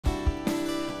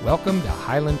Welcome to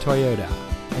Hiland Toyota,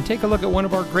 and take a look at one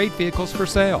of our great vehicles for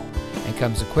sale, and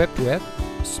comes equipped with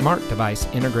smart device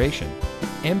integration,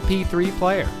 MP3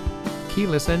 player,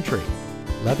 keyless entry,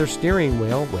 leather steering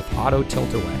wheel with auto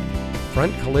tilt-away,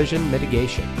 front collision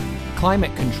mitigation,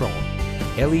 climate control,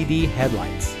 LED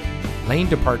headlights, lane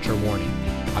departure warning,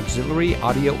 auxiliary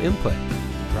audio input,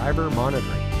 driver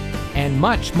monitoring, and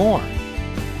much more.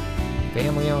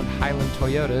 Family-owned Hiland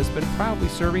Toyota has been proudly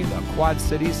serving the Quad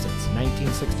Cities since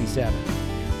 1967.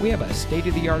 We have a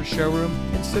state-of-the-art showroom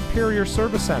and superior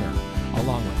service center,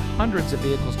 along with hundreds of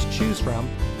vehicles to choose from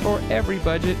for every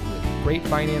budget with great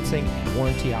financing and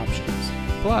warranty options.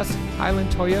 Plus, Hiland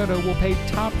Toyota will pay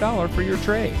top dollar for your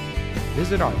trade.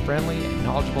 Visit our friendly and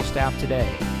knowledgeable staff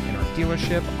today in our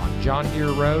dealership on John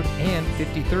Deere Road and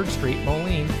 53rd Street,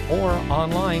 Moline, or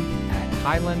online at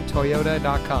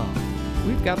hilandtoyota.com.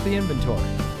 We've got the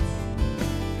inventory.